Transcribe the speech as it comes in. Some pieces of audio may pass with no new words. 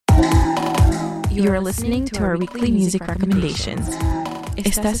You are listening to our weekly music recommendations.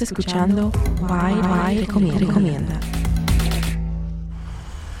 Estás escuchando Why Recomienda.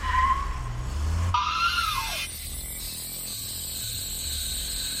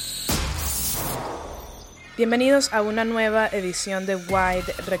 Bienvenidos a una nueva edición de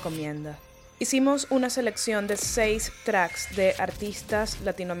Wide Recomienda. Hicimos una selección de 6 tracks de artistas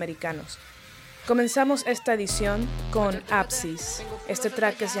latinoamericanos. Comenzamos esta edición con Apsis, este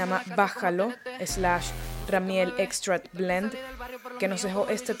track que se llama Bájalo / Ramiel Extract Blend, que nos dejó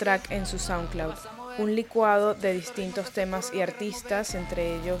este track en su SoundCloud. Un licuado de distintos temas y artistas,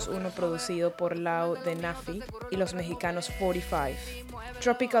 entre ellos uno producido por Lau de Nafi y los mexicanos 45,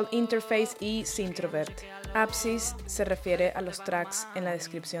 Tropical Interface y Sintrovert. Apsis se refiere a los tracks en la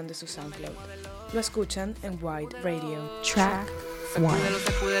descripción de su SoundCloud. Lo escuchan en Wide Radio. Track 1.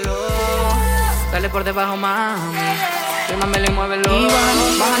 Dale por debajo, mami. Rímamelo y muévelo. Y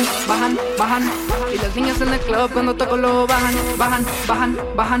bajan. Y las niñas en el club cuando toco lo bajan.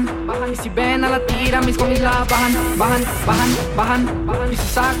 Y si ven a la tira, mis homies la bajan. Y si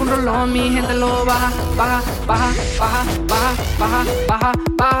saco un rolón, mi gente lo baja.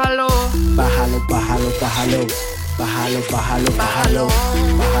 Bájalo.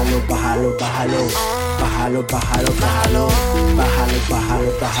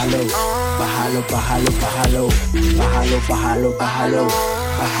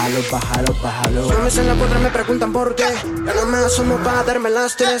 Mames en la cuadra me preguntan por qué. Ya no me asomo para darme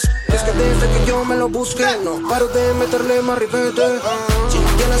las tres. Es que desde que yo me lo busqué, no paro de meterle más ribete. Si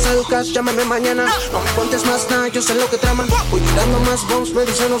no te las educas, llámame mañana. No me cuentes más nada, yo sé lo que traman. Voy tirando más bombs, me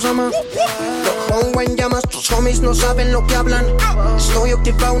dicen los ama. Lo pongo en llamas, tus homies no saben lo que hablan. Estoy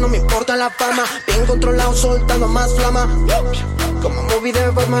activado, no me importa la fama. Bien controlado, soltando más flama. Como movie de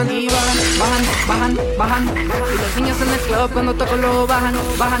Batman. Y bajan. Y las niñas en el club cuando toco lo bajan. Y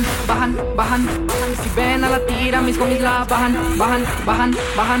si ven a la tira, mis homies la bajan.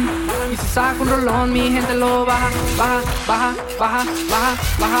 Y si saco un rolón, mi gente lo baja.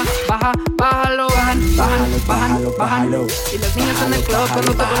 Bájalo. Y las niñas en el club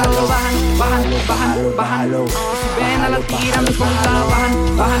cuando toco lo bajan. Y si ven a la tira, mis homies la bajan.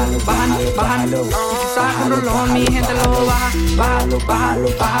 Y si saco un rolón, mi gente lo baja.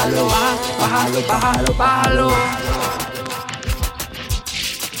 Bájalo.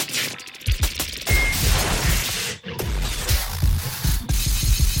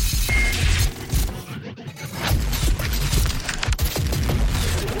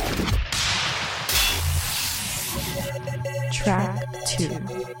 Track 2.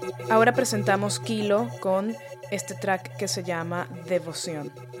 Ahora presentamos Kilo con este track que se llama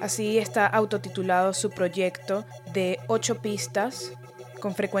Devoción. Así está autotitulado su proyecto de 8 pistas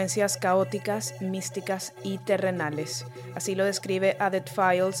con frecuencias caóticas, místicas y terrenales. Así lo describe Added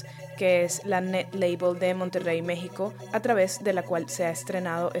Files, que es la net label de Monterrey, México, a través de la cual se ha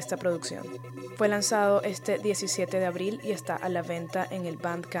estrenado esta producción. Fue lanzado este 17 de abril y está a la venta en el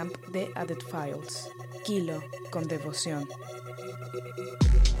Bandcamp de Added Files. Kilo con Devoción.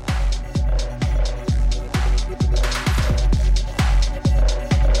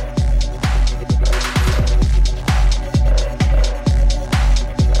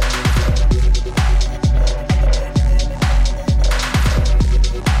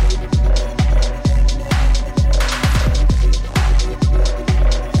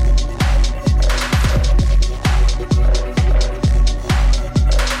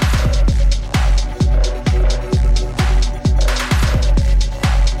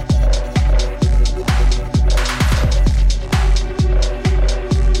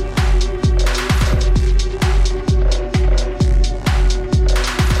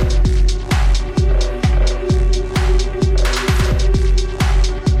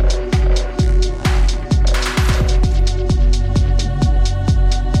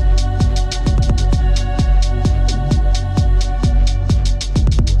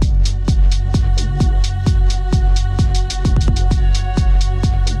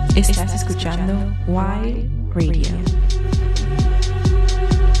 Estás escuchando Wide Radio.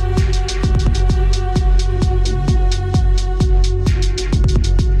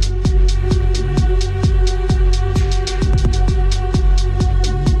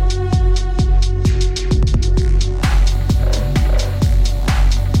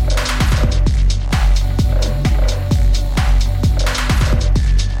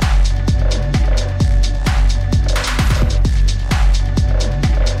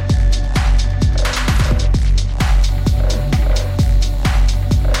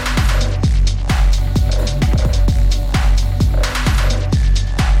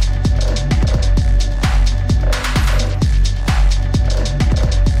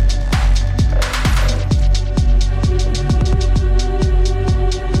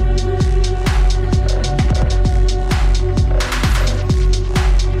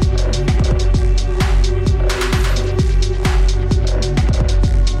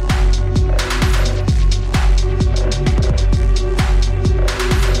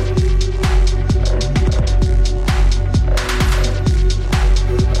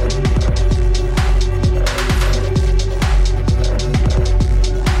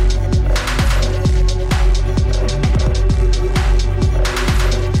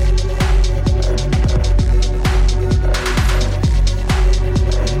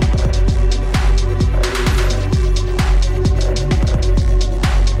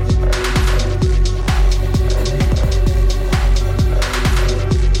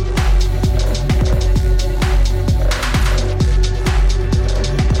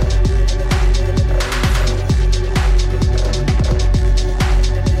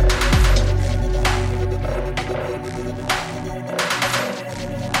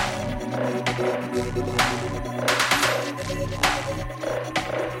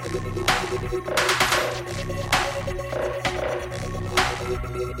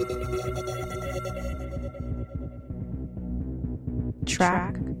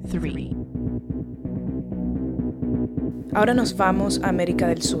 Track 3. Ahora nos vamos a América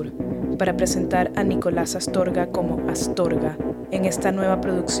del Sur para presentar a Nicolás Astorga como Astorga en esta nueva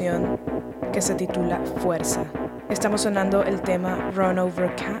producción que se titula Fuerza. Estamos sonando el tema Run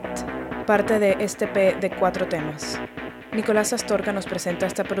Over Cat, parte de este EP de 4 temas. Nicolás Astorga nos presenta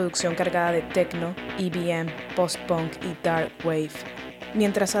esta producción cargada de techno, EBM, post-punk y dark wave,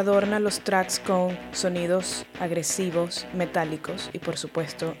 mientras adorna los tracks con sonidos agresivos, metálicos y por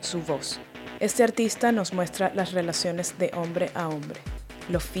supuesto su voz. Este artista nos muestra las relaciones de hombre a hombre,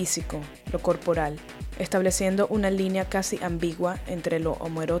 lo físico, lo corporal, estableciendo una línea casi ambigua entre lo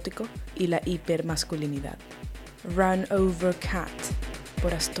homoerótico y la hipermasculinidad. Run Over Cat,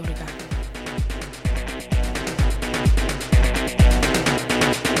 por Astorga.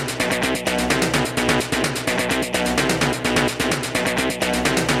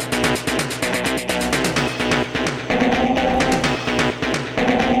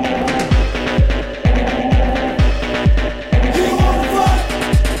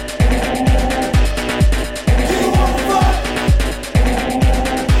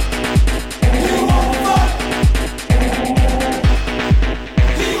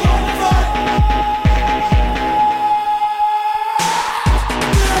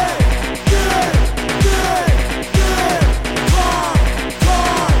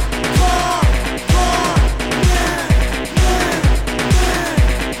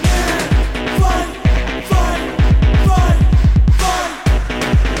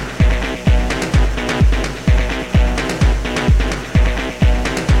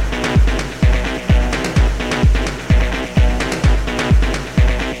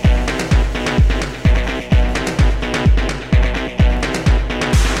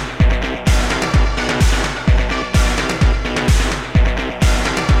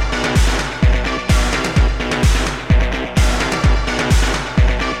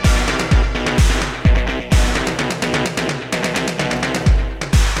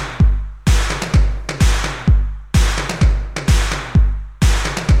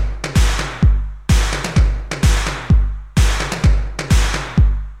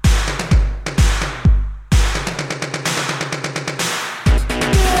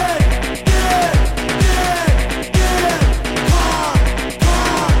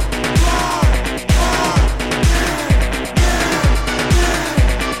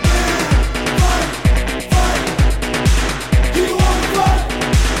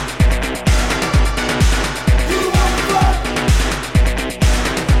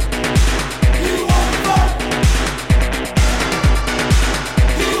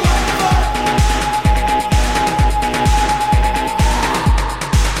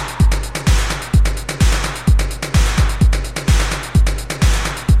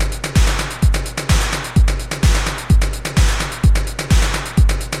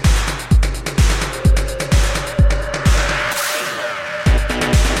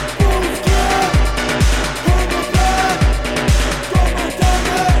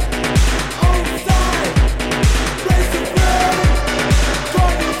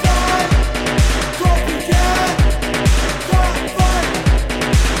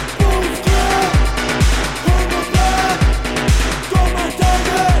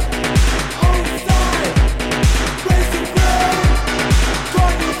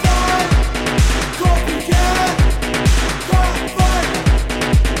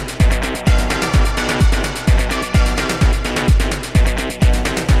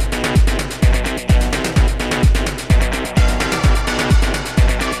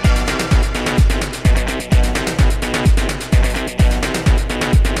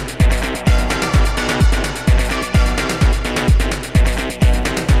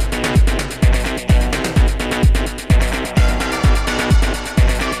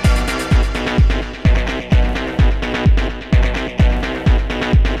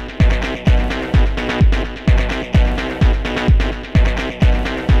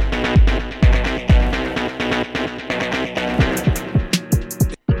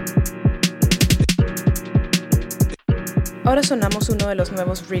 Ahora sonamos uno de los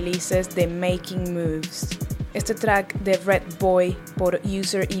nuevos releases de Making Moves. Este track de Red Boy por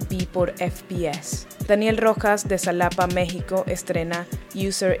User EP por FPS. Daniel Rojas de Xalapa, México, estrena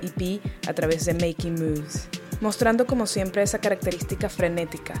User EP a través de Making Moves, mostrando como siempre esa característica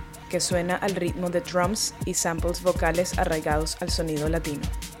frenética que suena al ritmo de drums y samples vocales arraigados al sonido latino.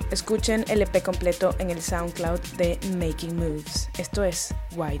 Escuchen el EP completo en el SoundCloud de Making Moves. Esto es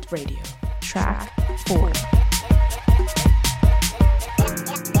Wide Radio. Track 4.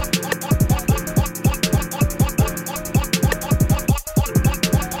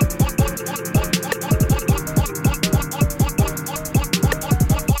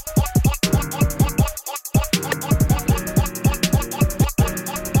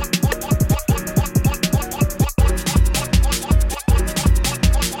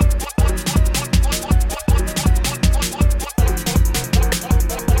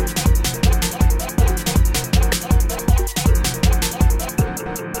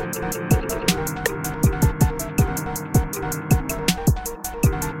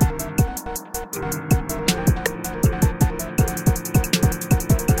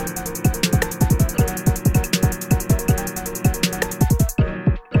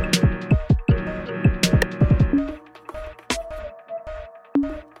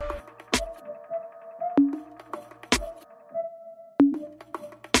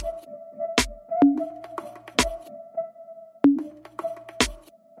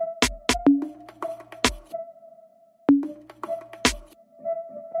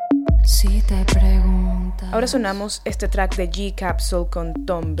 si te preguntas. Ahora sonamos este track de G Capsule con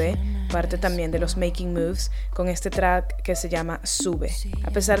Tombe, parte también de los Making Moves, con este track que se llama Sube.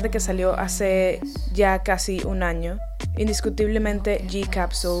 A pesar de que salió hace ya casi un año, indiscutiblemente G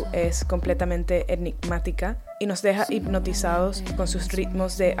Capsule es completamente enigmática y nos deja hipnotizados con sus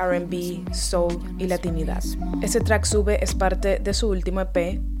ritmos de R&B, soul y latinidad. Este track Sube es parte de su último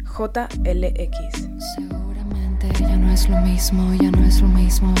EP, JLX. Seguramente ya no es lo mismo, ya no es lo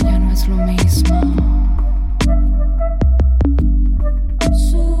mismo, ya no es lo mismo.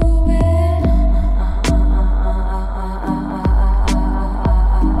 Sube.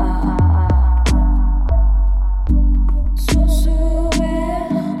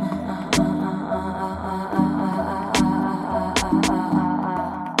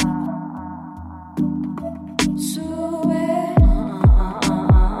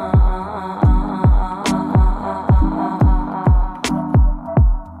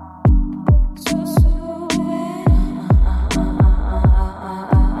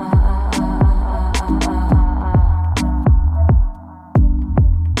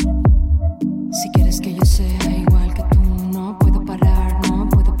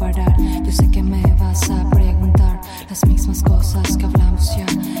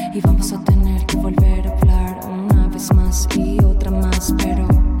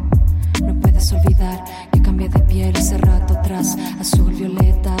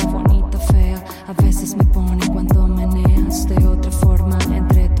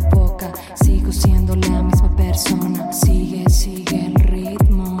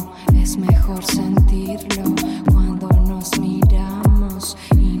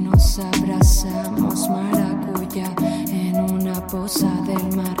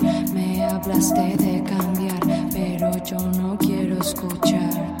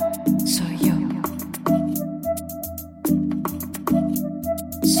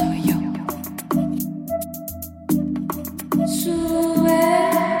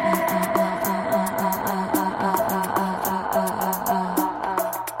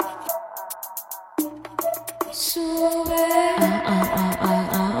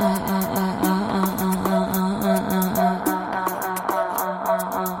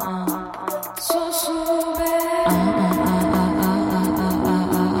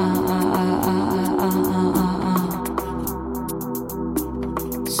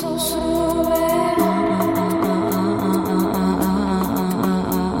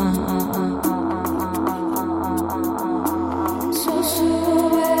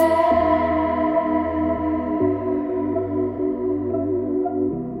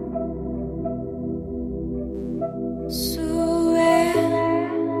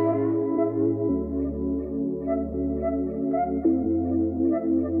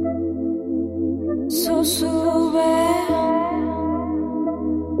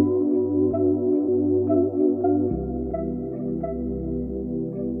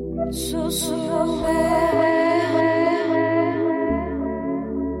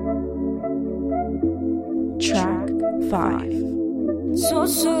 Track 5. So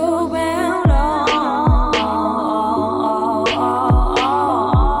sube.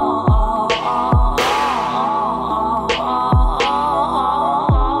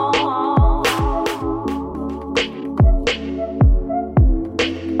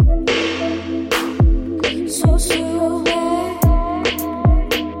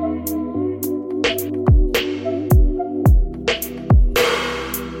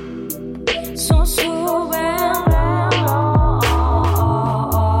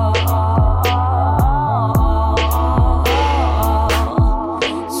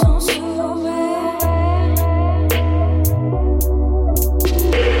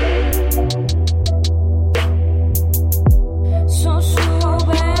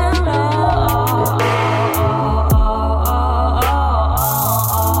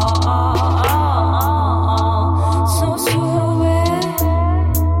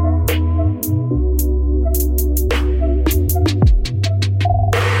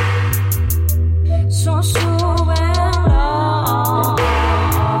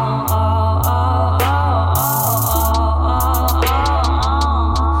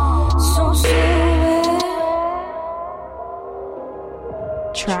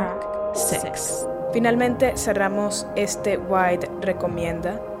 Track 6. Finalmente cerramos este Wide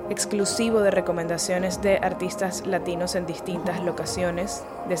Recomienda, exclusivo de recomendaciones de artistas latinos en distintas locaciones,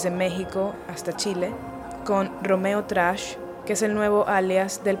 desde México hasta Chile, con Romeo Trash, que es el nuevo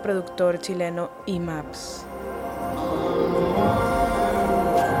alias del productor chileno IMAPS.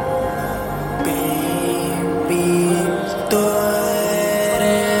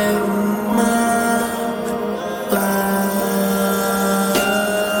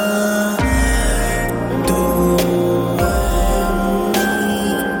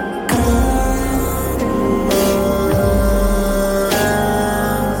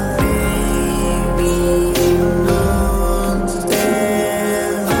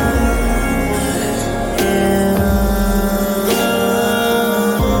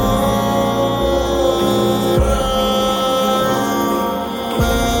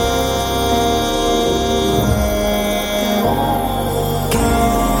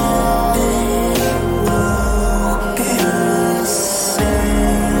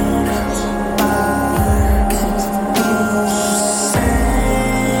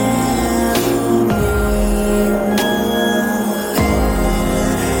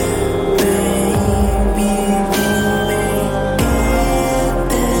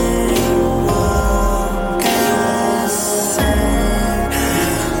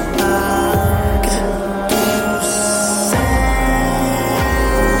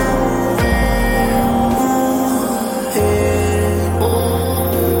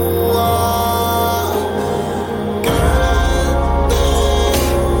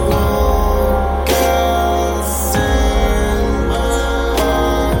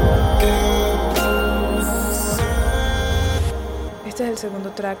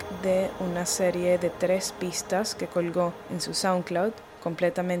 segundo track de una serie de 3 pistas que colgó en su SoundCloud,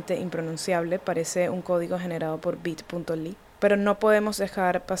 completamente impronunciable, parece un código generado por Beat.ly. Pero no podemos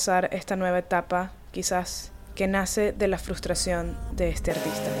dejar pasar esta nueva etapa, quizás, que nace de la frustración de este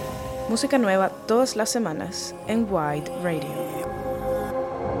artista. Música nueva todas las semanas en Wide Radio.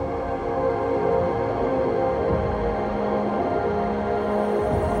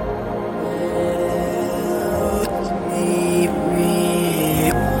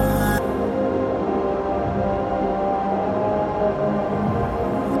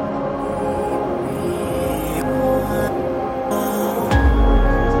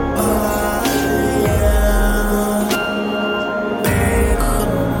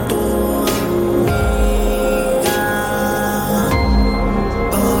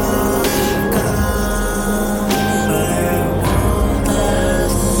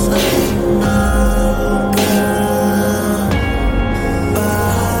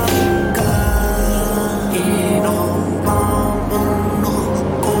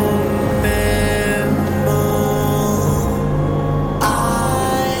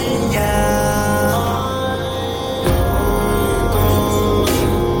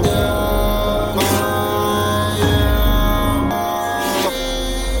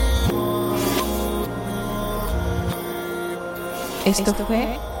 Esto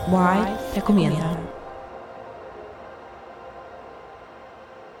fue Wide Recomienda.